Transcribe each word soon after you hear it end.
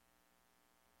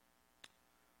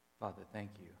Father, thank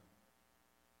you.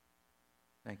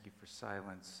 Thank you for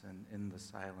silence, and in the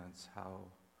silence, how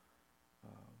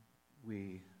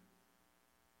we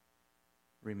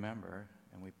remember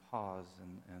and we pause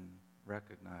and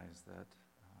recognize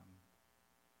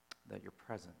that you're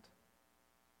present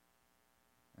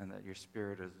and that your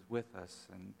Spirit is with us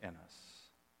and in us.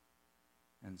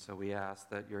 And so we ask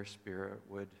that your Spirit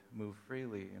would move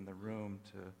freely in the room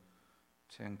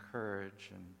to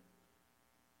encourage and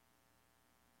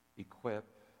equip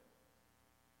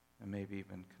and maybe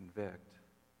even convict,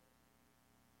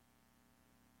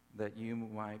 that you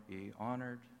might be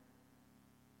honored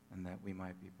and that we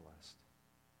might be blessed.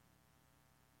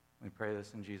 We pray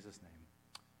this in Jesus'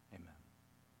 name. Amen.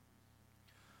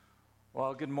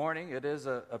 Well, good morning. It is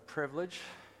a privilege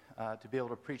to be able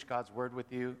to preach God's word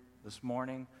with you this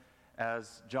morning.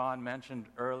 As John mentioned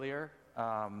earlier,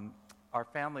 our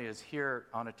family is here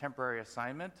on a temporary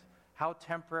assignment. How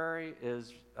temporary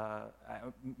is,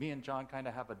 me and John kind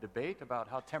of have a debate about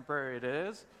how temporary it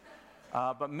is,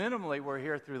 but minimally we're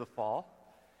here through the fall.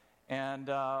 And,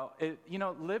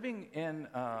 living in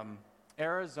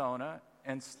Arizona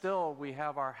and still we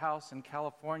have our house in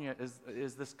California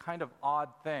is this kind of odd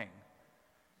thing.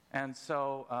 And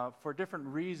so for different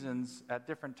reasons, at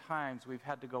different times, we've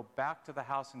had to go back to the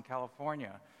house in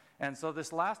California. And so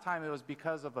this last time it was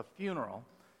because of a funeral.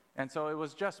 And so it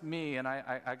was just me, and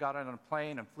I got on a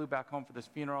plane and flew back home for this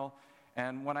funeral.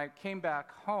 And when I came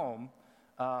back home,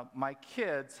 my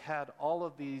kids had all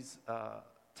of these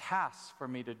tasks for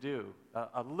me to do,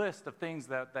 a list of things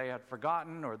that they had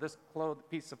forgotten, or this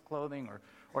piece of clothing,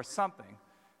 or something.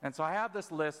 And so I have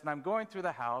this list, and I'm going through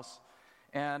the house,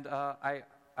 and I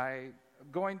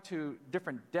going to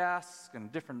different desks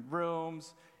and different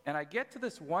rooms, and I get to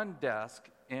this one desk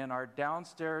in our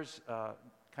downstairs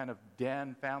kind of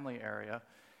den family area,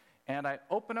 and I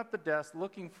open up the desk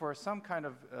looking for some kind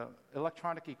of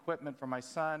electronic equipment for my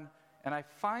son, and I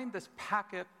find this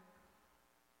packet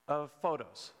of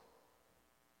photos.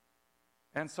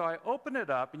 And so I open it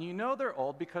up, and you know they're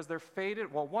old because they're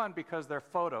faded. Well, one, because they're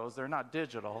photos, they're not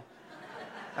digital,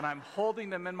 and I'm holding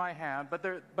them in my hand, but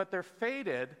they're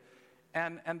faded,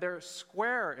 and they're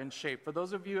square in shape. For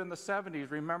those of you in the 70s,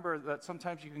 remember that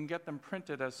sometimes you can get them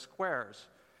printed as squares.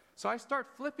 So I start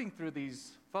flipping through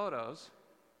these photos,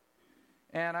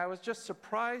 and I was just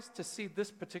surprised to see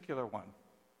this particular one.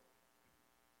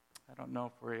 I don't know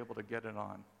if we're able to get it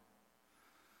on.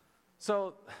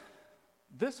 So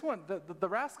this one, the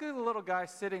rascally little guy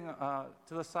sitting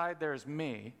to the side there is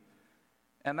me,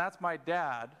 and that's my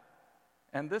dad.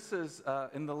 And this is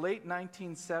in the late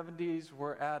 1970s.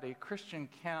 We're at a Christian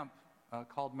camp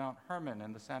called Mount Hermon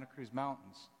in the Santa Cruz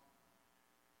Mountains.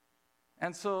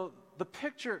 And so the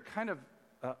picture kind of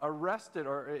arrested,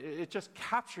 or it just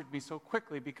captured me so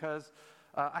quickly because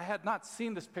I had not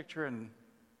seen this picture in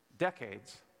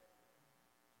decades.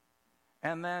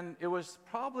 And then it was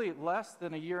probably less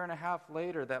than a year and a half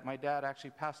later that my dad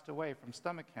actually passed away from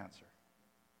stomach cancer.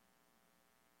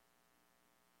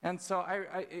 And so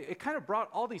it kind of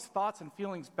brought all these thoughts and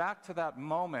feelings back to that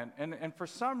moment. And for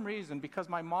some reason, because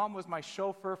my mom was my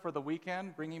chauffeur for the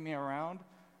weekend, bringing me around,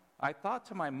 I thought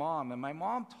to my mom, and my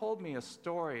mom told me a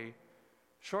story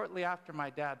shortly after my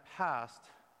dad passed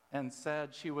and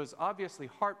said she was obviously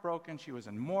heartbroken, she was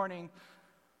in mourning,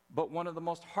 but one of the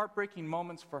most heartbreaking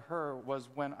moments for her was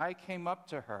when I came up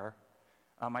to her.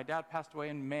 My dad passed away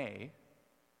in May,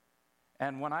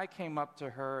 and when I came up to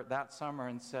her that summer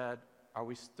and said, "Are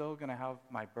we still going to have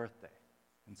my birthday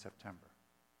in September?"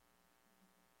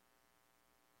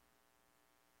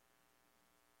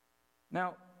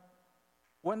 Now,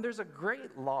 when there's a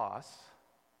great loss,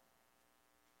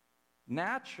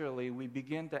 naturally we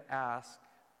begin to ask,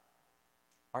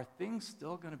 are things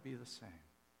still going to be the same?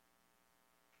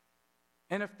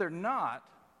 And if they're not,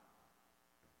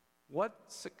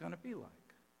 what's it going to be like?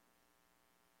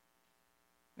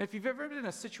 And if you've ever been in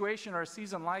a situation or a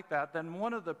season like that, then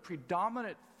one of the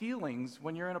predominant feelings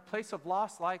when you're in a place of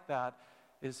loss like that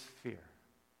is fear.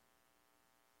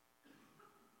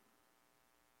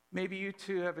 Maybe you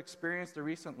too have experienced a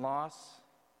recent loss.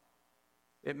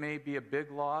 It may be a big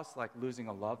loss like losing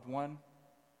a loved one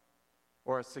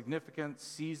or a significant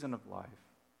season of life.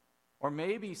 Or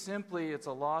maybe simply it's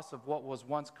a loss of what was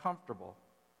once comfortable.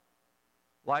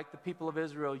 Like the people of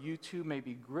Israel, you too may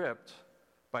be gripped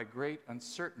by great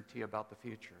uncertainty about the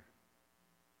future.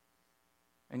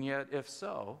 And yet, if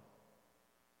so,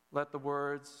 let the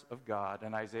words of God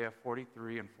in Isaiah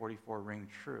 43 and 44 ring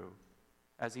true,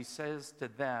 as he says to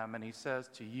them and he says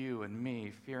to you and me,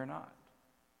 fear not.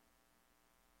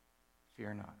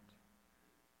 Fear not.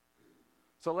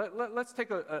 So let's take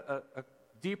a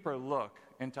deeper look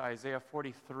into Isaiah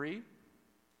 43.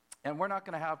 And we're not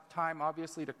going to have time,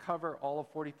 obviously, to cover all of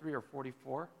 43 or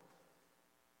 44.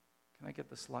 Can I get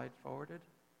the slide forwarded?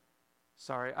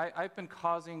 Sorry, I've been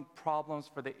causing problems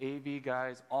for the AV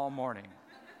guys all morning.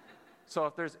 So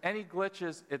if there's any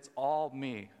glitches, it's all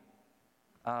me.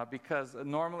 Because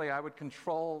normally I would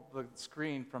control the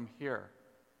screen from here.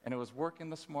 And it was working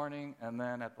this morning, and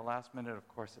then at the last minute, of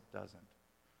course, it doesn't.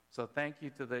 So thank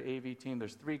you to the AV team.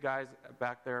 There's 3 guys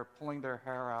back there pulling their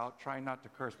hair out, trying not to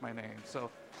curse my name. So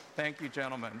thank you,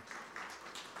 gentlemen.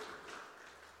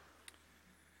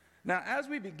 Now, as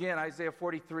we begin Isaiah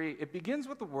 43, it begins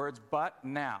with the words, but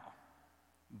now.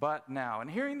 But now.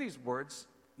 And hearing these words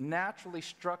naturally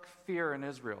struck fear in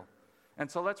Israel.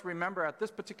 And so let's remember, at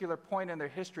this particular point in their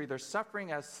history, they're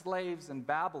suffering as slaves in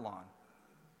Babylon.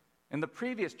 In the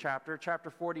previous chapter, chapter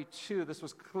 42, this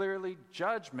was clearly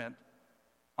judgment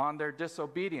on their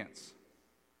disobedience.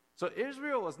 So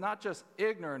Israel was not just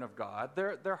ignorant of God,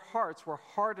 their hearts were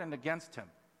hardened against him.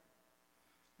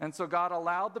 And so God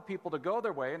allowed the people to go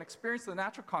their way and experience the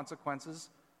natural consequences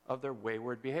of their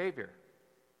wayward behavior.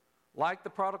 Like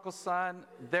the prodigal son,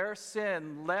 their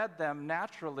sin led them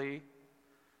naturally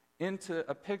into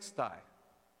a pigsty.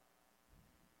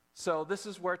 So this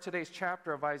is where today's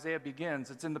chapter of Isaiah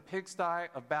begins. It's in the pigsty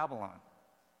of Babylon.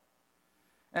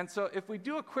 And so if we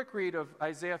do a quick read of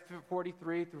Isaiah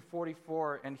 43 through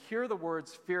 44 and hear the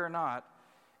words, fear not,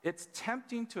 it's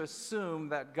tempting to assume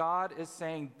that God is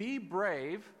saying, be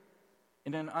brave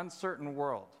in an uncertain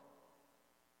world.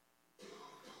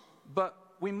 But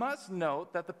we must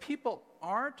note that the people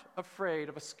aren't afraid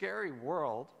of a scary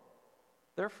world.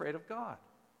 They're afraid of God.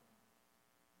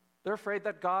 They're afraid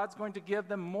that God's going to give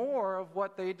them more of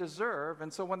what they deserve.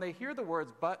 And so when they hear the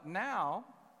words, but now,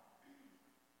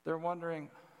 they're wondering,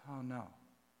 oh no,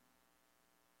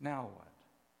 now what?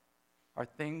 Are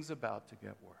things about to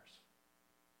get worse?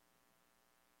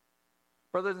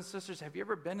 Brothers and sisters, have you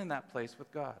ever been in that place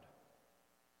with God?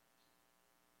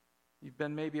 You've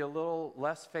been maybe a little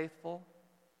less faithful,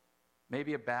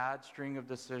 maybe a bad string of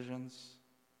decisions,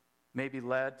 maybe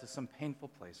led to some painful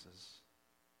places.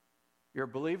 You're a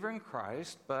believer in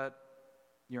Christ, but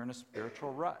you're in a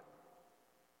spiritual rut.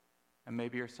 And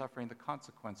maybe you're suffering the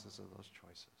consequences of those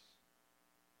choices.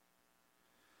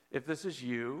 If this is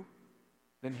you,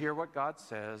 then hear what God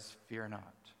says, fear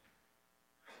not.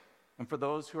 And for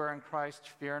those who are in Christ,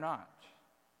 fear not.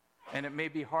 And it may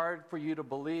be hard for you to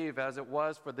believe, as it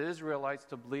was for the Israelites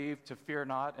to believe, to fear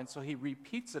not. And so he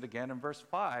repeats it again in verse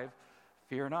 5,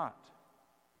 fear not.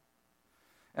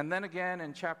 And then again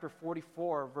in chapter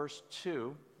 44, verse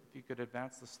 2, if you could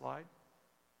advance the slide.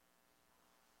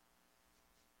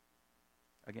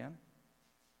 Again.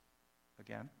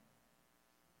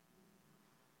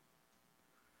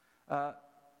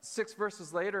 6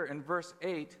 verses later, in verse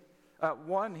 8,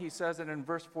 he says it in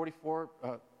verse 44,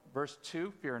 verse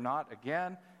 2, fear not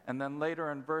again. And then later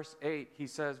in verse 8, he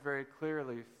says very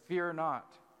clearly, fear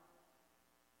not,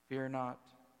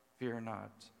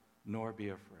 nor be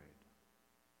afraid.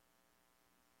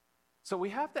 So we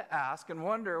have to ask and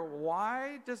wonder,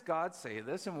 why does God say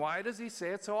this, and why does he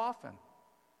say it so often,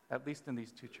 at least in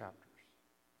these 2 chapters?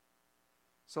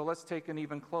 So let's take an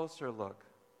even closer look.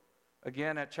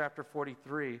 Again at chapter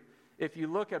 43, if you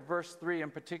look at verse 3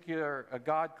 in particular,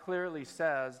 God clearly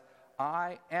says,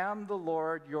 I am the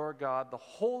Lord your God, the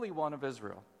Holy One of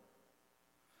Israel.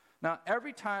 Now,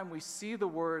 every time we see the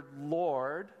word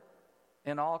Lord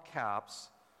in all caps,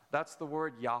 that's the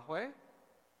word Yahweh.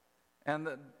 And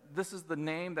this is the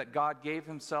name that God gave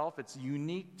himself. It's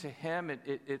unique to him.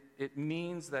 It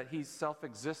means that he's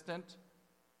self-existent.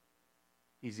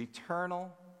 He's eternal.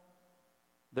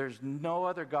 There's no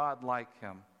other God like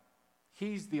him.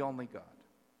 He's the only God.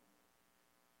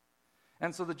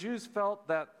 And so the Jews felt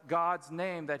that God's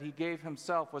name that he gave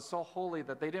himself was so holy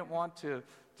that they didn't want to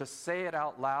say it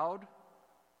out loud.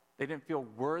 They didn't feel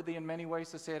worthy in many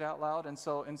ways to say it out loud. And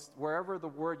so wherever the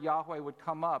word Yahweh would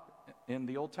come up in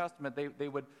the Old Testament, they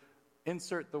would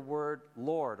insert the word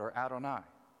Lord or Adonai.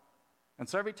 And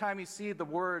so every time you see the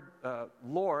word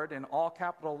Lord in all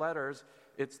capital letters,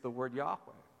 it's the word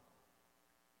Yahweh.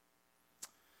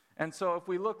 And so if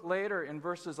we look later in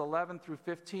verses 11 through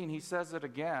 15, he says it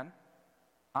again.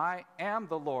 I am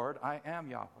the Lord, I am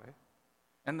Yahweh.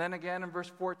 And then again in verse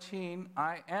 14,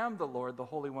 I am the Lord, the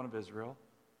Holy One of Israel.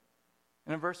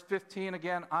 And in verse 15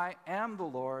 again, I am the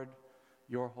Lord,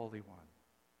 your Holy One.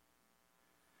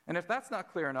 And if that's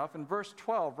not clear enough, in verse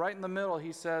 12, right in the middle,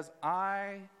 he says,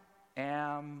 I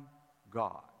am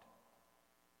God.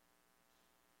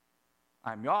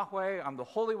 I'm Yahweh, I'm the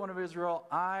Holy One of Israel,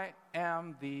 I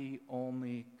am the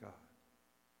only God.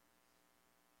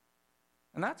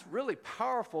 And that's really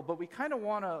powerful, but we kind of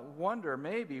want to wonder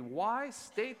maybe, why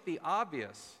state the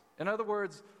obvious? In other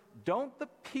words, don't the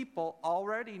people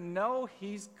already know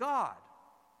he's God?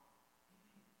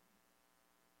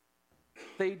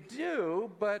 They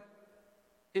do, but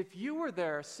if you were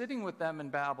there sitting with them in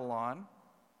Babylon,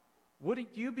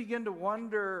 wouldn't you begin to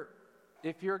wonder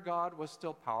if your God was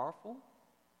still powerful?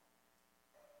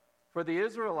 For the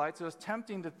Israelites, it was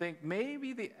tempting to think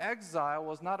maybe the exile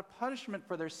was not a punishment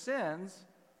for their sins,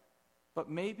 but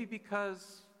maybe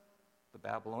because the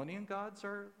Babylonian gods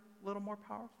are a little more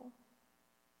powerful.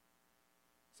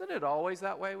 Isn't it always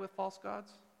that way with false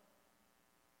gods?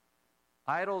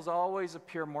 Idols always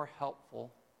appear more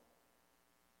helpful,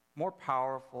 more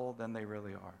powerful than they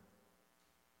really are.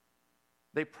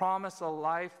 They promise a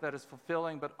life that is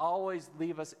fulfilling, but always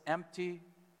leave us empty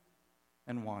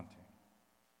and wanting.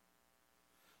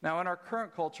 Now, in our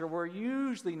current culture, we're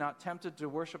usually not tempted to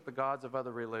worship the gods of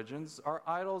other religions. Our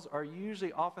idols are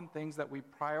usually often things that we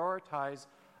prioritize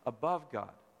above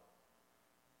God.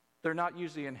 They're not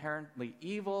usually inherently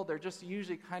evil. They're just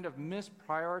usually kind of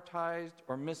misprioritized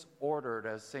or misordered,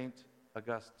 as St.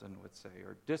 Augustine would say,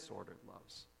 or disordered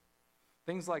loves.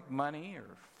 Things like money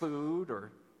or food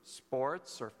or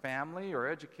sports or family or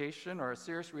education or a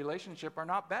serious relationship are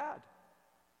not bad.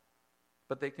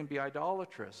 But they can be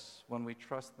idolatrous when we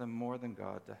trust them more than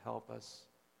God to help us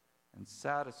and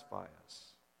satisfy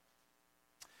us.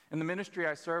 In the ministry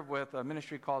I serve with, a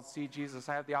ministry called See Jesus,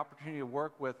 I have the opportunity to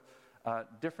work with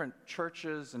different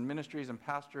churches and ministries and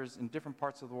pastors in different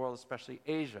parts of the world, especially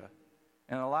Asia.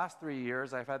 And in the last 3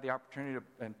 years, I've had the opportunity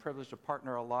and privilege to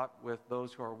partner a lot with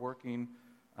those who are working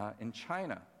in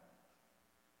China.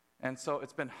 And so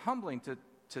it's been humbling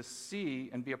to see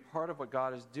and be a part of what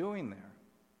God is doing there.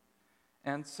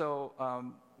 And so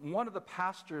one of the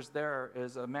pastors there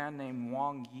is a man named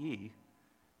Wang Yi.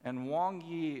 And Wang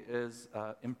Yi is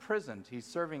imprisoned. He's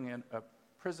serving in a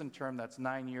prison term that's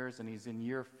 9 years, and he's in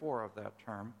year 4 of that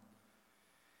term.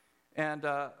 And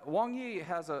Wang Yi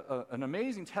has an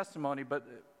amazing testimony, but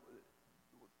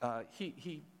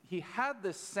he had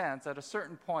this sense at a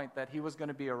certain point that he was going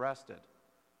to be arrested.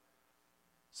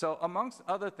 So amongst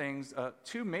other things,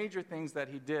 2 major things that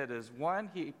he did is, one,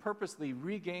 he purposely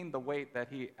regained the weight that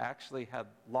he actually had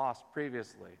lost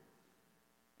previously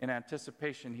in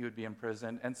anticipation he would be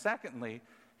imprisoned. And secondly,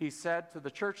 he said to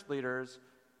the church leaders,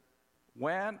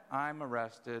 when I'm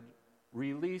arrested,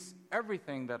 release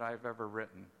everything that I've ever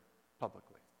written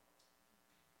publicly.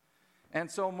 And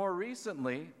so more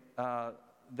recently,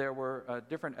 there were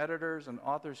different editors and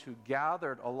authors who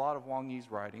gathered a lot of Wang Yi's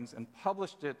writings and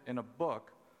published it in a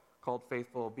book called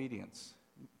Faithful Obedience.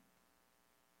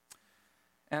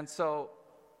 And so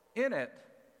in it,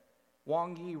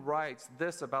 Wang Yi writes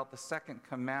this about the second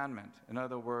commandment. In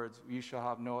other words, you shall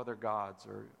have no other gods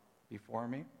or before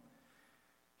me.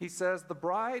 He says, the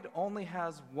bride only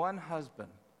has one husband.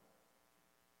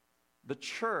 The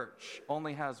church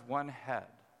only has one head.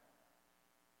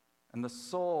 And the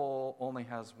soul only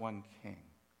has one king.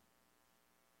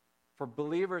 For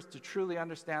believers to truly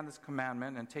understand this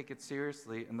commandment and take it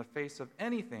seriously in the face of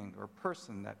anything or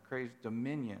person that craves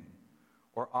dominion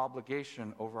or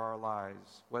obligation over our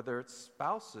lives, whether it's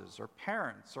spouses or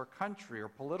parents or country or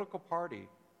political party,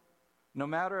 no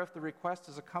matter if the request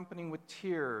is accompanied with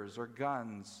tears or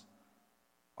guns,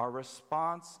 our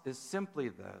response is simply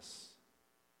this: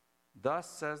 thus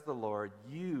says the Lord,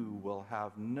 you will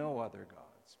have no other gods.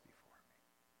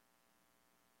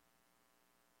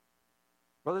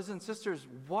 Brothers and sisters,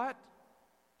 what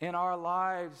in our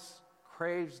lives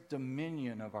craves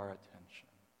dominion of our attention?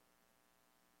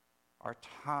 Our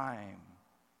time,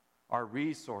 our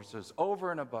resources, over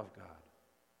and above God.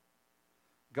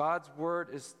 God's word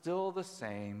is still the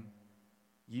same.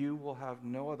 You will have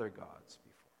no other gods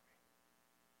before me.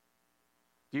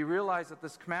 Do you realize that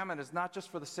this commandment is not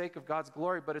just for the sake of God's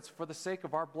glory, but it's for the sake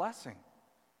of our blessing?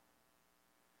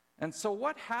 And so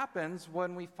what happens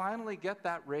when we finally get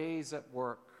that raise at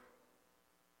work,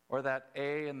 or that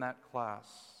A in that class,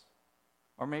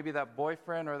 or maybe that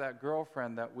boyfriend or that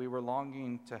girlfriend that we were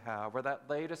longing to have, or that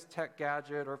latest tech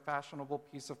gadget or fashionable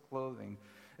piece of clothing?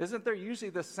 Isn't there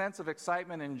usually this sense of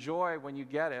excitement and joy when you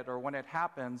get it or when it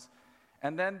happens?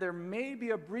 And then there may be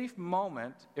a brief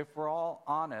moment, if we're all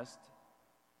honest,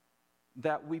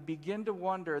 that we begin to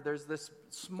wonder, there's this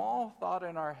small thought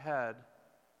in our head,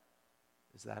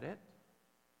 is that it?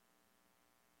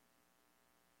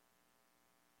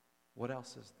 What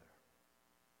else is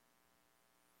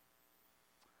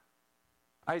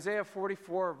there? Isaiah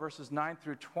 44, verses 9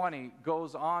 through 20,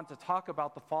 goes on to talk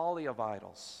about the folly of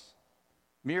idols,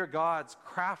 mere gods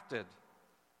crafted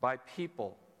by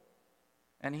people.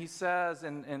 And he says,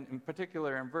 in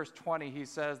particular in verse 20, he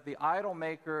says, the idol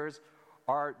makers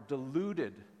are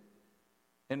deluded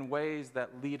in ways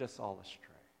that lead us all astray.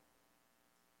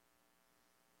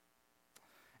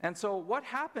 And so what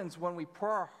happens when we pour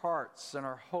our hearts and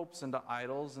our hopes into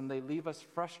idols and they leave us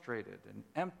frustrated and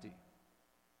empty?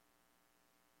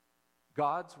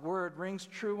 God's word rings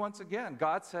true once again.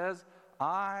 God says,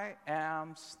 I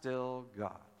am still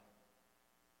God.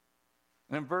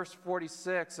 And in verse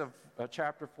 46 of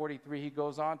chapter 43, he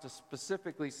goes on to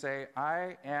specifically say,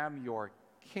 I am your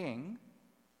king.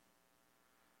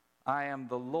 I am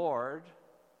the Lord.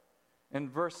 In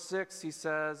verse 6, he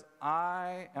says,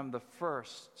 I am the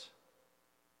first,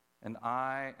 and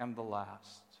I am the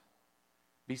last.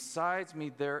 Besides me,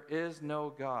 there is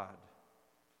no God.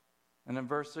 And in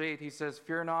verse 8, he says,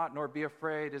 fear not, nor be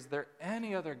afraid. Is there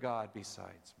any other God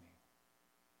besides me?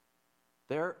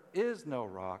 There is no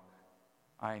rock,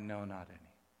 I know not any.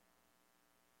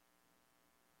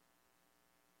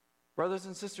 Brothers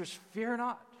and sisters, fear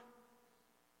not,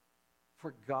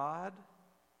 for God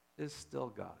is still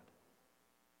God.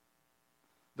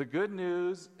 The good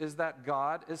news is that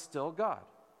God is still God.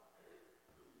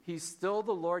 He's still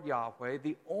the Lord Yahweh,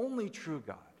 the only true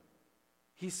God.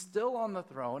 He's still on the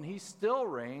throne. He still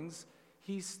reigns.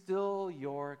 He's still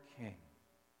your king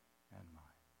and mine.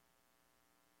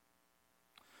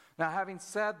 Now, having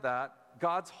said that,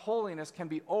 God's holiness can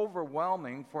be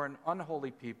overwhelming for an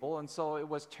unholy people, and so it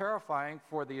was terrifying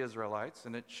for the Israelites,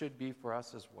 and it should be for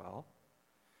us as well.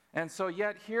 And so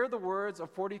yet hear the words of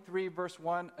 43 verse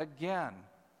 1 again.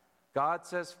 God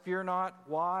says, fear not.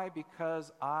 Why?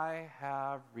 Because I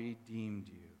have redeemed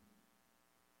you.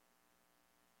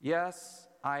 Yes,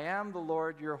 I am the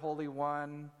Lord, your Holy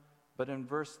One. But in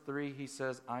verse 3, he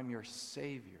says, I'm your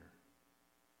Savior.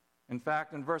 In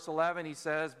fact, in verse 11, he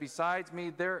says, besides me,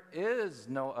 there is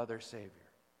no other Savior.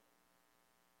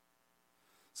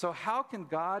 So how can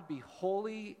God be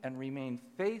holy and remain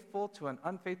faithful to an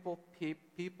unfaithful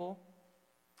people?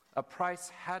 A price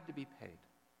had to be paid.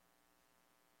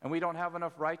 And we don't have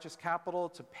enough righteous capital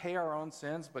to pay our own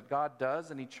sins, but God does,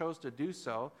 and he chose to do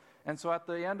so. And so at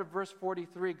the end of verse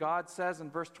 43, God says in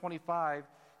verse 25,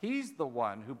 he's the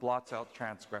one who blots out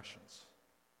transgressions.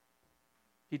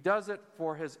 He does it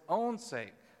for his own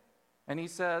sake. And he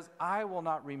says, I will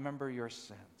not remember your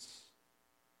sins.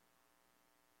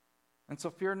 And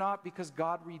so fear not, because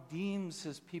God redeems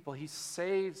his people. He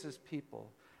saves his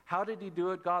people. How did he do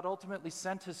it? God ultimately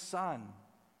sent his Son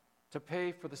to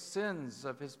pay for the sins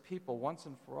of his people once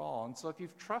and for all. And so if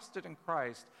you've trusted in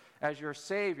Christ as your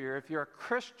Savior, if you're a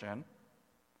Christian,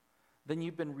 then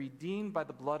you've been redeemed by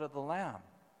the blood of the Lamb.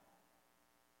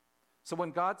 So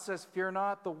when God says, fear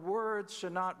not, the words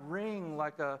should not ring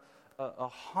like a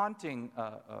haunting,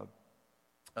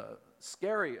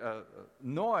 scary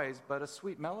noise, but a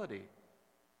sweet melody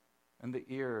in the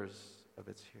ears of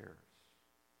its hearers.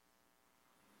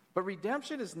 But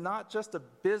redemption is not just a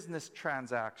business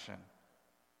transaction.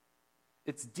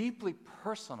 It's deeply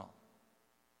personal.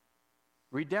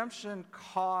 Redemption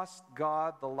cost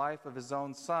God the life of his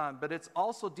own Son, but it's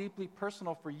also deeply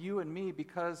personal for you and me,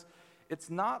 because it's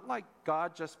not like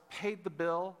God just paid the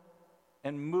bill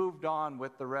and moved on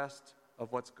with the rest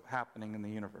of what's happening in the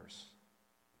universe.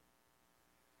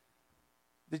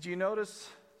 Did you notice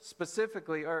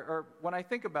specifically, or when I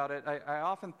think about it, I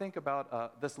often think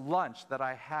about this lunch that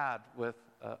I had with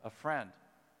a friend.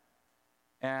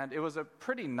 And it was a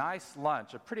pretty nice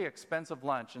lunch, a pretty expensive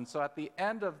lunch. And so at the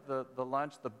end of the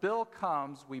lunch, the bill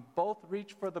comes. We both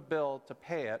reach for the bill to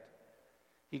pay it.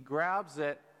 He grabs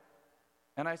it,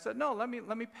 and I said, no, let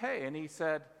me pay. And he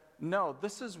said, no,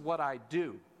 this is what I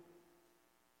do.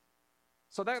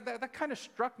 So that kind of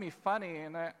struck me funny,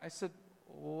 and I said,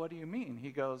 well, what do you mean? He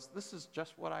goes, this is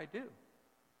just what I do.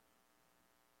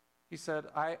 He said,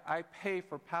 I pay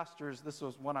for pastors. This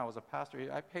was when I was a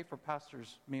pastor. I pay for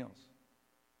pastors' meals.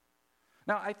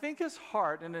 Now, I think his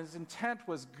heart and his intent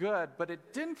was good, but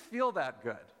it didn't feel that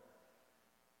good.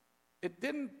 It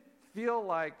didn't feel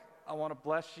like, I want to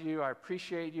bless you, I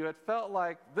appreciate you. It felt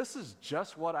like, this is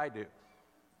just what I do.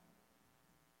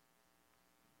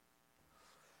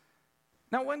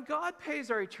 Now, when God pays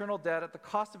our eternal debt at the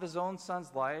cost of his own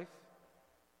Son's life,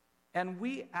 and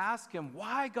we ask him,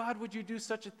 why, God, would you do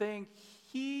such a thing?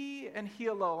 He and he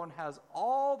alone has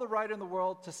all the right in the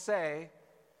world to say,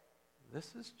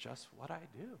 this is just what I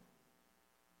do,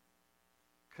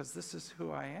 because this is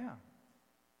who I am.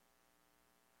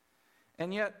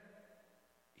 And yet,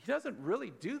 he doesn't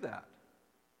really do that.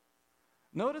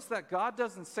 Notice that God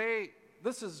doesn't say,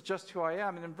 this is just who I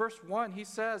am. And in verse 1, he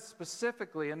says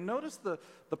specifically, and notice the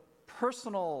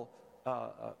personal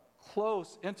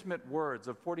close, intimate words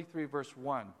of 43 verse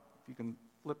 1. If you can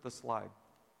flip the slide.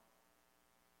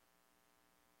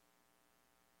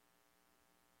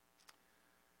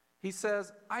 He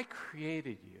says, I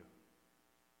created you.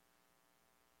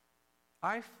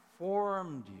 I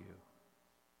formed you.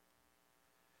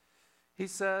 He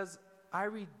says, I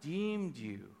redeemed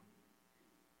you.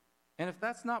 And if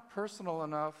that's not personal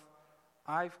enough,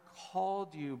 I've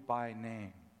called you by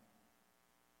name.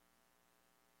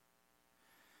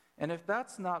 And if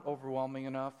that's not overwhelming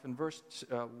enough, in verse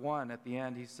 1 at the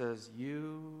end, he says,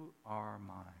 you are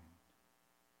mine.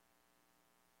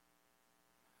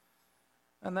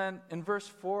 And then in verse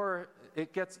 4,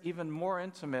 it gets even more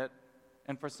intimate.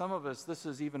 And for some of us, this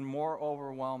is even more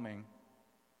overwhelming.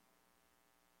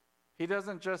 He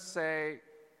doesn't just say,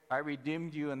 I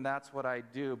redeemed you and that's what I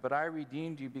do, but I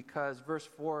redeemed you because, verse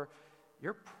 4,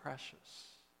 you're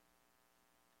precious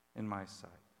in my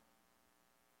sight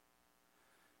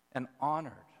and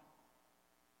honored,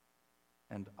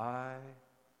 and I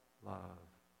love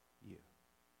you.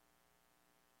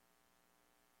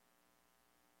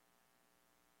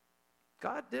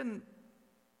 God didn't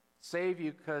save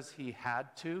you because he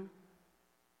had to.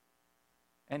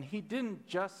 And he didn't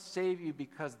just save you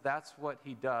because that's what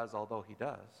he does, although he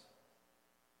does.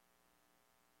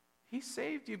 He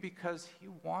saved you because he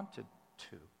wanted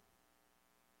to.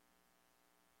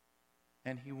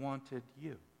 And he wanted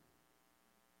you.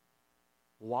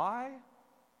 Why?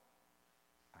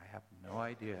 I have no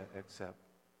idea, except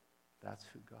that's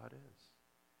who God is.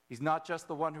 He's not just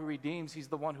the one who redeems, he's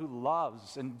the one who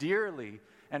loves and dearly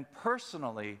and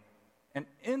personally and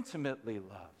intimately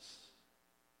loves.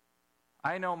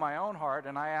 I know my own heart,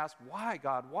 and I ask, why,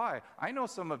 God, why? I know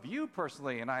some of you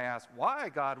personally, and I ask, why,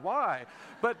 God, why?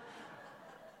 But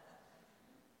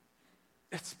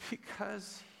it's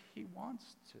because he wants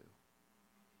to.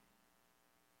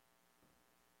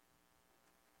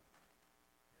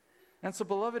 And so,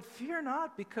 beloved, fear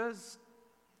not, because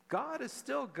God is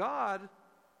still God,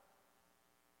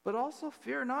 but also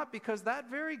fear not, because that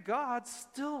very God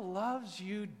still loves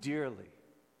you dearly.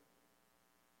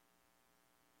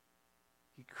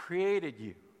 He created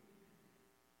you.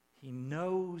 He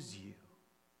knows you.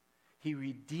 He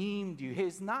redeemed you. He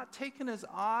has not taken his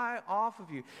eye off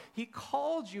of you. He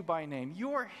called you by name.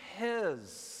 You're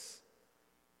his.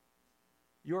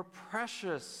 You're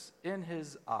precious in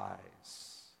his eyes.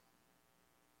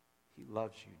 He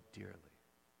loves you dearly.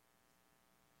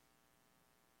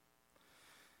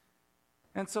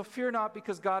 And so fear not,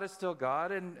 because God is still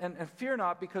God, and fear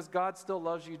not because God still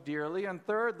loves you dearly. And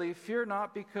thirdly, fear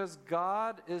not because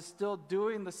God is still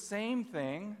doing the same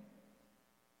thing,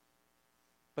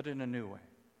 but in a new way.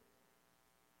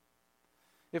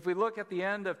 If we look at the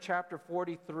end of chapter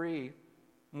 43,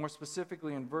 more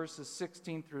specifically in verses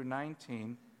 16 through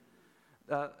 19,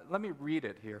 let me read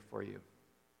it here for you.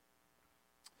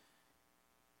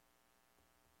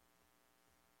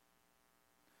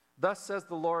 Thus says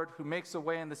the Lord, who makes a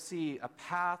way in the sea, a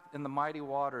path in the mighty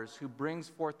waters, who brings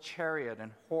forth chariot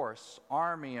and horse,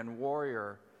 army and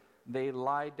warrior. They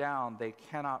lie down, they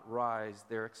cannot rise,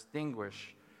 they're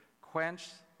extinguished,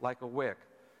 quenched like a wick.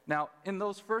 Now, in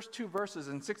those first two verses,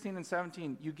 in 16 and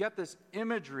 17, you get this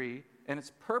imagery, and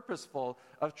it's purposeful,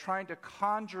 of trying to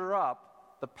conjure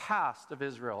up the past of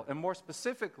Israel, and more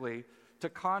specifically, to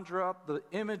conjure up the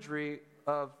imagery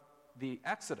of the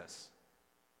Exodus.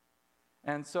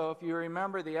 And so if you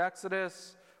remember the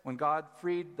Exodus, when God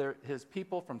freed his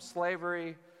people from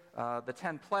slavery, the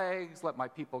 10 plagues, let my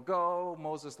people go,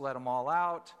 Moses let them all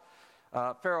out.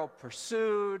 Pharaoh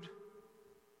pursued.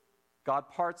 God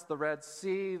parts the Red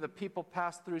Sea. The people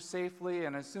pass through safely,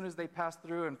 and as soon as they pass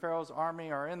through and Pharaoh's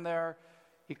army are in there,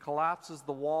 he collapses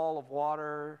the wall of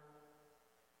water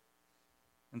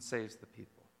and saves the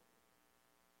people.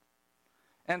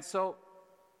 And so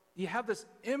you have this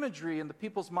imagery in the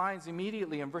people's minds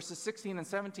immediately in verses 16 and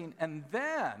 17, and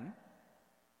then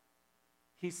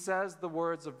he says the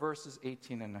words of verses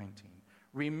 18 and 19.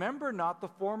 Remember not the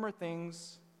former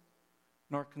things,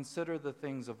 nor consider the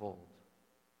things of old.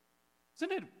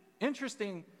 Isn't it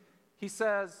interesting? He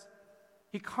says,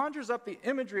 he conjures up the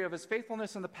imagery of his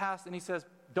faithfulness in the past, and he says,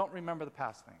 don't remember the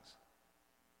past things.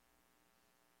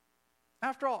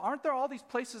 After all, aren't there all these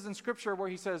places in Scripture where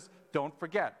he says, don't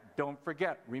forget,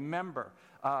 remember.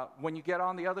 When you get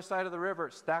on the other side of the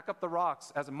river, stack up the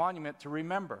rocks as a monument to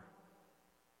remember.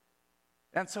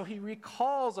 And so he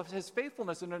recalls of his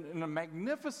faithfulness in a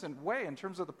magnificent way in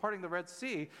terms of the parting of the Red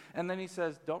Sea, and then he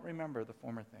says, don't remember the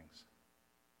former things.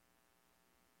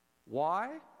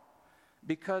 Why?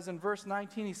 Because in verse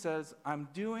 19 he says, I'm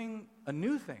doing a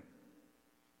new thing.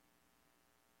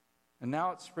 And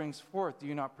now it springs forth. Do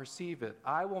you not perceive it?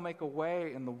 I will make a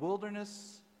way in the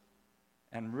wilderness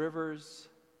and rivers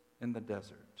in the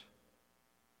desert.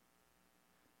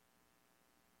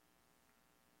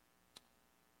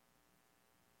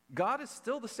 God is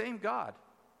still the same God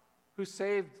who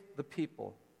saved the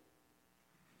people.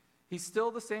 He's still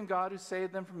the same God who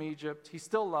saved them from Egypt. He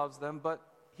still loves them, but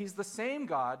he's the same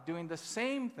God doing the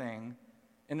same thing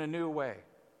in a new way.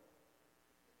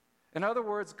 In other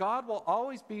words, God will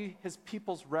always be his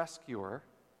people's rescuer,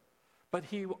 but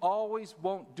he always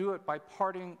won't do it by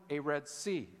parting a Red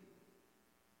Sea.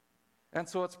 And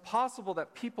so it's possible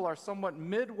that people are somewhat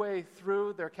midway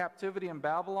through their captivity in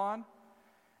Babylon,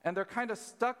 and they're kind of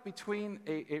stuck between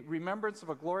a remembrance of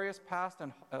a glorious past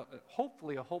and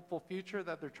hopefully a hopeful future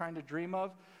that they're trying to dream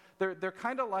of. They're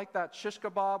kind of like that shish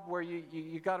kebab where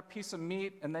you got a piece of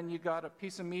meat, and then you got a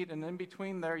piece of meat, and in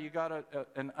between there you got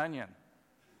an onion.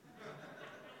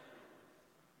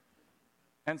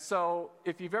 And so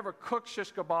if you've ever cooked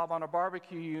shish kebab on a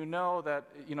barbecue, you know that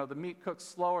the meat cooks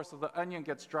slower, so the onion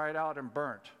gets dried out and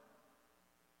burnt.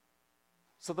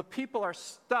 So the people are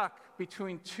stuck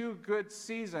between two good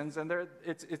seasons, and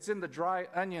it's in the dry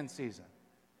onion season.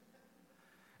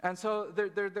 And so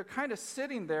they're kind of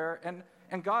sitting there,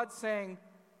 and God's saying,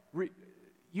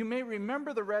 you may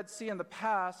remember the Red Sea in the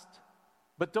past,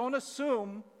 but don't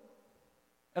assume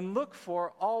and look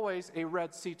for always a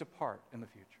Red Sea to part in the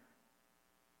future.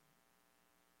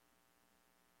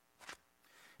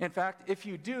 In fact, if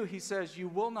you do, he says, you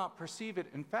will not perceive it.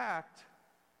 In fact,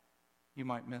 you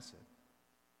might miss it.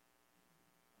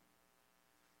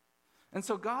 And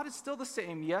so God is still the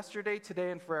same yesterday,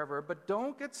 today, and forever, but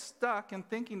don't get stuck in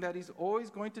thinking that he's always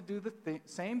going to do the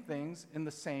same things in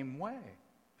the same way.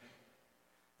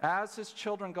 As his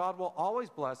children, God will always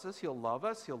bless us. He'll love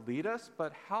us. He'll lead us.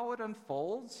 But how it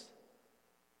unfolds,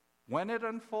 when it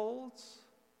unfolds,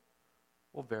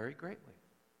 will vary greatly.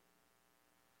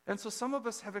 And so some of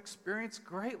us have experienced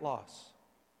great loss.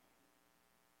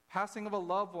 Passing of a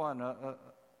loved one,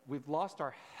 we've lost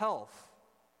our health,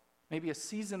 maybe a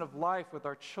season of life with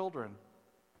our children.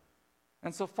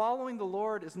 And so following the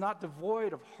Lord is not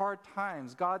devoid of hard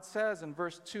times. God says in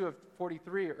verse 2 of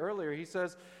 43 earlier, he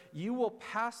says, you will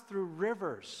pass through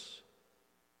rivers,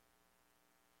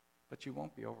 but you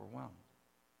won't be overwhelmed.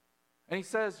 And he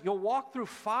says, you'll walk through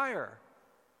fire,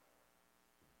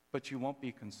 but you won't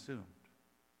be consumed.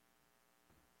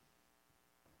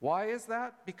 Why is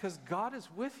that? Because God is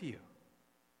with you.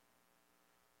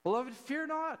 Beloved, fear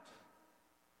not.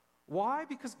 Why?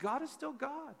 Because God is still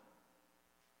God.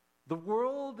 The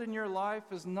world in your life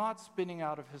is not spinning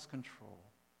out of his control.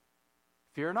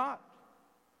 Fear not.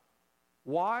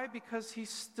 Why? Because he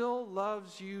still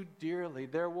loves you dearly.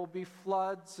 There will be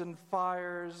floods and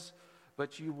fires,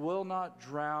 but you will not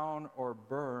drown or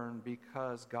burn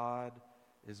because God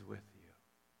is with you.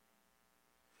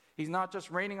 He's not just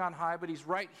reigning on high, but he's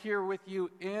right here with you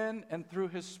in and through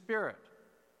his Spirit.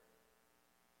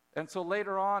 And so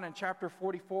later on in chapter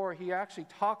 44, he actually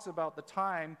talks about the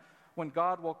time when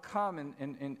God will come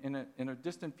in a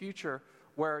distant future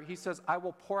where he says, I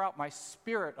will pour out my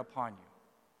Spirit upon you.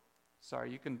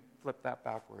 Sorry, you can flip that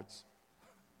backwards.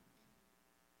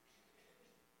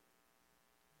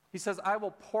 He says, I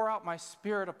will pour out my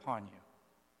Spirit upon you.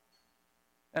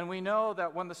 And we know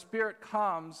that when the Spirit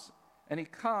comes, and he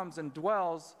comes and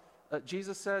dwells,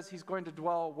 Jesus says he's going to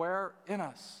dwell where? In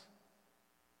us.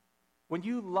 When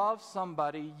you love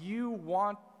somebody, you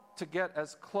want to get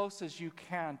as close as you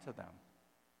can to them.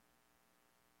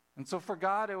 And so for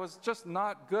God, it was just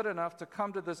not good enough to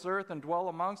come to this earth and dwell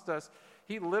amongst us.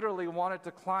 He literally wanted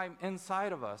to climb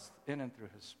inside of us, in and through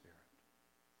his Spirit.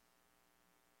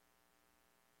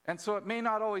 And so it may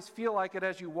not always feel like it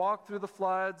as you walk through the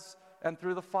floods and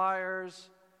through the fires,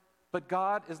 but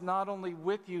God is not only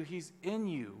with you, he's in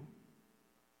you,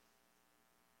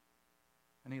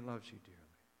 and he loves you dearly.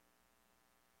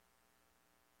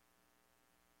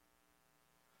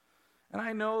 And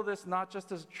I know this not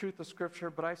just as a truth of Scripture,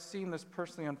 but I've seen this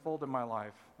personally unfold in my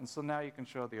life. And so now you can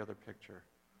show the other picture.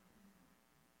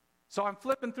 So I'm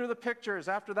flipping through the pictures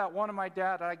after that one of my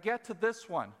dad, and I get to this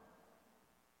one.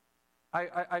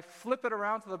 I flip it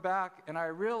around to the back, and I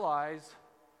realize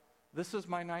this is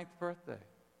my 9th birthday.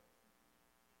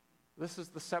 This is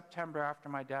the September after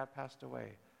my dad passed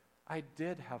away. I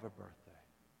did have a birthday.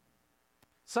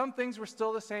 Some things were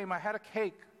still the same. I had a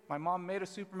cake. My mom made a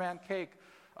Superman cake.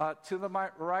 To the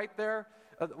right there,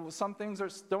 some things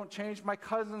don't change. My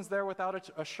cousin's there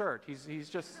without a shirt. He's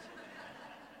just...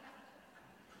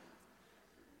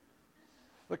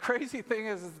 The crazy thing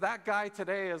is that guy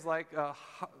today is like a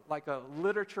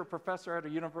literature professor at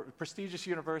a prestigious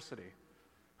university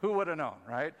Who would have known,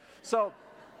 right? So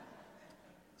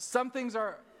some things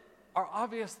are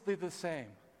obviously the same,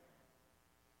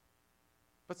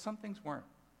 but some things weren't.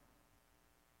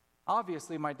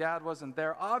 Obviously, my dad wasn't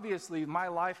there. Obviously, my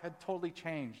life had totally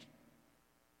changed.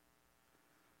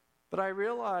 But I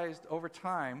realized over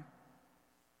time,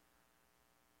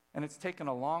 and it's taken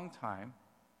a long time,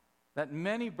 that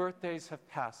many birthdays have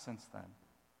passed since then.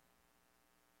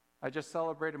 I just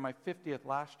celebrated my 50th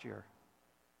last year.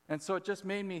 And so it just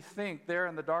made me think there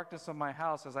in the darkness of my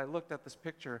house as I looked at this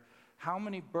picture, how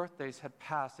many birthdays had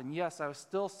passed. And yes, I was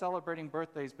still celebrating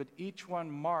birthdays, but each one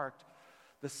marked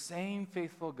the same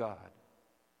faithful God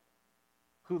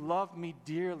who loved me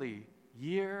dearly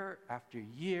year after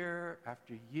year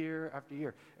after year after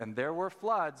year. And there were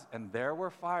floods and there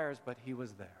were fires, but he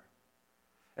was there.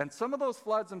 And some of those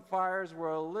floods and fires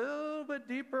were a little bit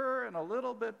deeper and a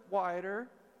little bit wider,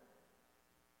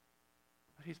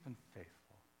 but he's been faithful.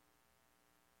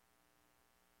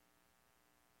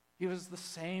 He was the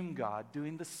same God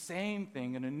doing the same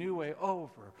thing in a new way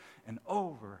over and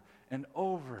over and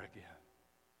over again.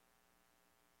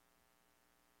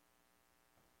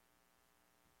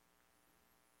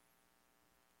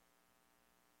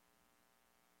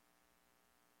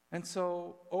 And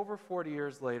so, over 40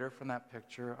 years later from that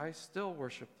picture, I still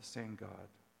worship the same God,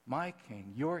 my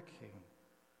King, your King,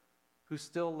 who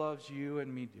still loves you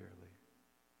and me dearly.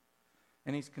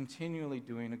 And he's continually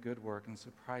doing a good work in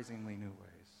surprisingly new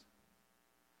ways.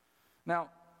 Now,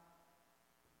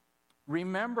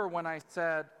 remember when I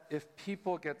said if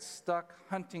people get stuck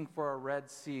hunting for a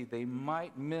Red Sea, they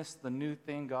might miss the new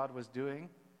thing God was doing?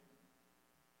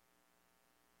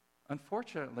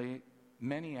 Unfortunately,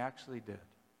 many actually did.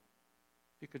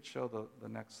 You could show the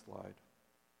next slide.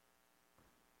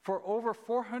 For over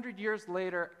 400 years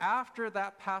later, after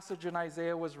that passage in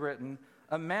Isaiah was written,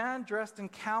 a man dressed in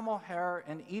camel hair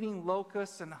and eating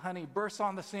locusts and honey bursts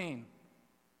on the scene.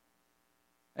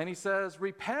 And he says,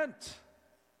 "Repent,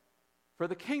 for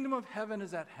the kingdom of heaven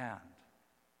is at hand.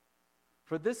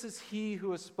 For this is he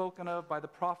who is spoken of by the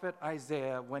prophet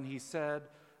Isaiah when he said,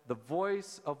 'The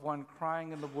voice of one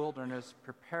crying in the wilderness,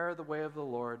 prepare the way of the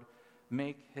Lord,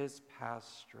 make his path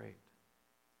straight.'"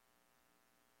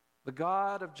 The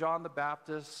God of John the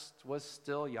Baptist was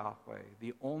still Yahweh,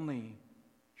 the only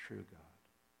true God.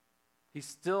 He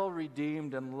still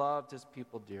redeemed and loved his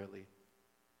people dearly.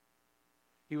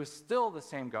 He was still the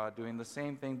same God doing the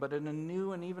same thing, but in a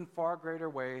new and even far greater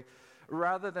way.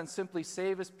 Rather than simply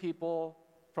save his people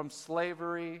from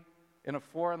slavery in a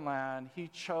foreign land, he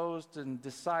chose and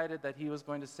decided that he was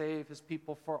going to save his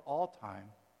people for all time.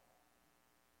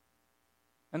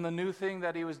 And the new thing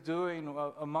that he was doing,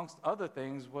 amongst other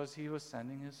things, was he was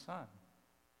sending his son,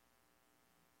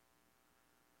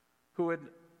 who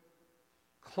would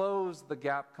close the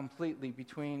gap completely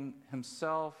between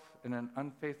himself and an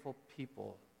unfaithful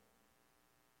people.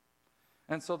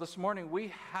 And so this morning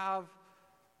we're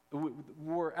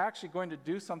actually going to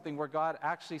do something where God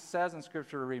actually says in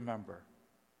Scripture to remember.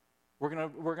 We're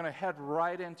going to head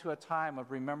right into a time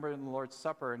of remembering the Lord's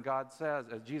Supper, and God says,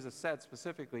 as Jesus said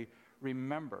specifically,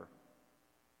 remember.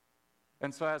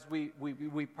 And so as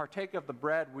we partake of the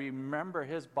bread, we remember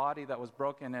his body that was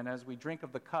broken, and as we drink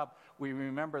of the cup, we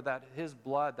remember that his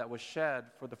blood that was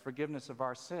shed for the forgiveness of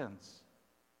our sins.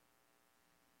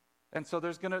 And so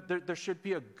there should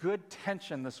be a good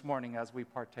tension this morning as we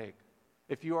partake.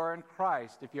 If you are in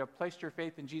Christ, if you have placed your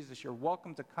faith in Jesus, you're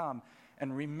welcome to come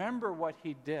and remember what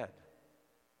he did.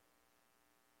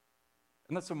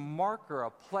 And that's a marker, a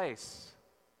place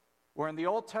where in the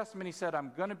Old Testament he said,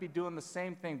 I'm going to be doing the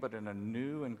same thing, but in a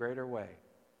new and greater way.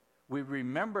 We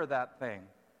remember that thing.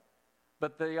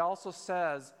 But he also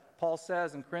says, Paul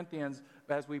says in Corinthians,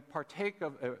 as we partake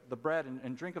of the bread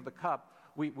and drink of the cup,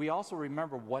 we also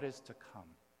remember what is to come.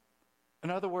 In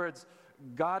other words,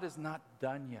 God is not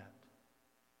done yet.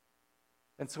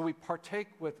 And so we partake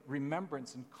with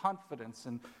remembrance and confidence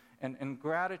and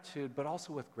gratitude, but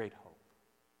also with great hope.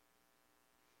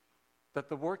 That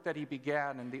the work that he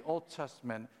began in the Old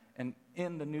Testament and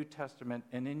in the New Testament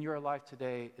and in your life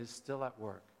today is still at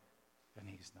work, and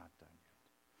he's not done yet.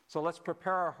 So let's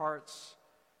prepare our hearts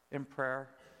in prayer.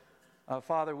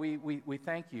 Father, we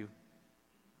thank you.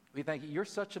 We thank you. You're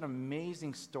such an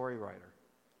amazing story writer.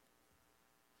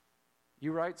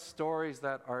 You write stories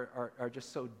that are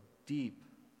just so deep,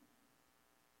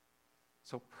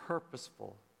 so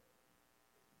purposeful,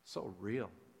 so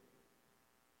real.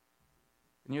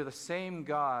 And you're the same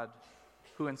God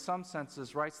who in some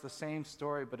senses writes the same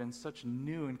story, but in such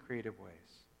new and creative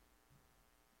ways.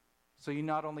 So you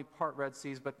not only part Red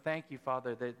Seas, but thank you,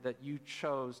 Father, that you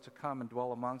chose to come and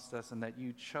dwell amongst us, and that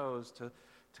you chose to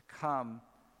come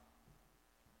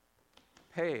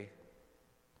pay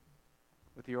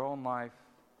with your own life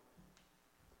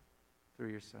through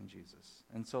your Son, Jesus.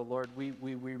 And so, Lord, we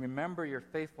remember your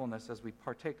faithfulness as we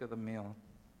partake of the meal.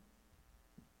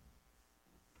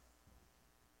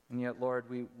 And yet, Lord,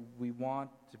 we want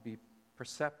to be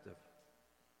perceptive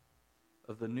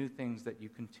of the new things that you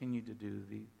continue to do.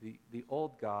 The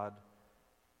old God,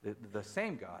 the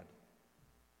same God,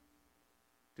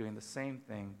 doing the same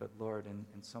thing, but Lord,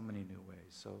 in so many new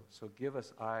ways. So give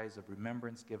us eyes of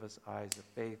remembrance, give us eyes of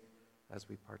faith as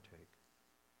we partake.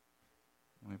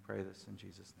 And we pray this in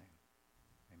Jesus' name.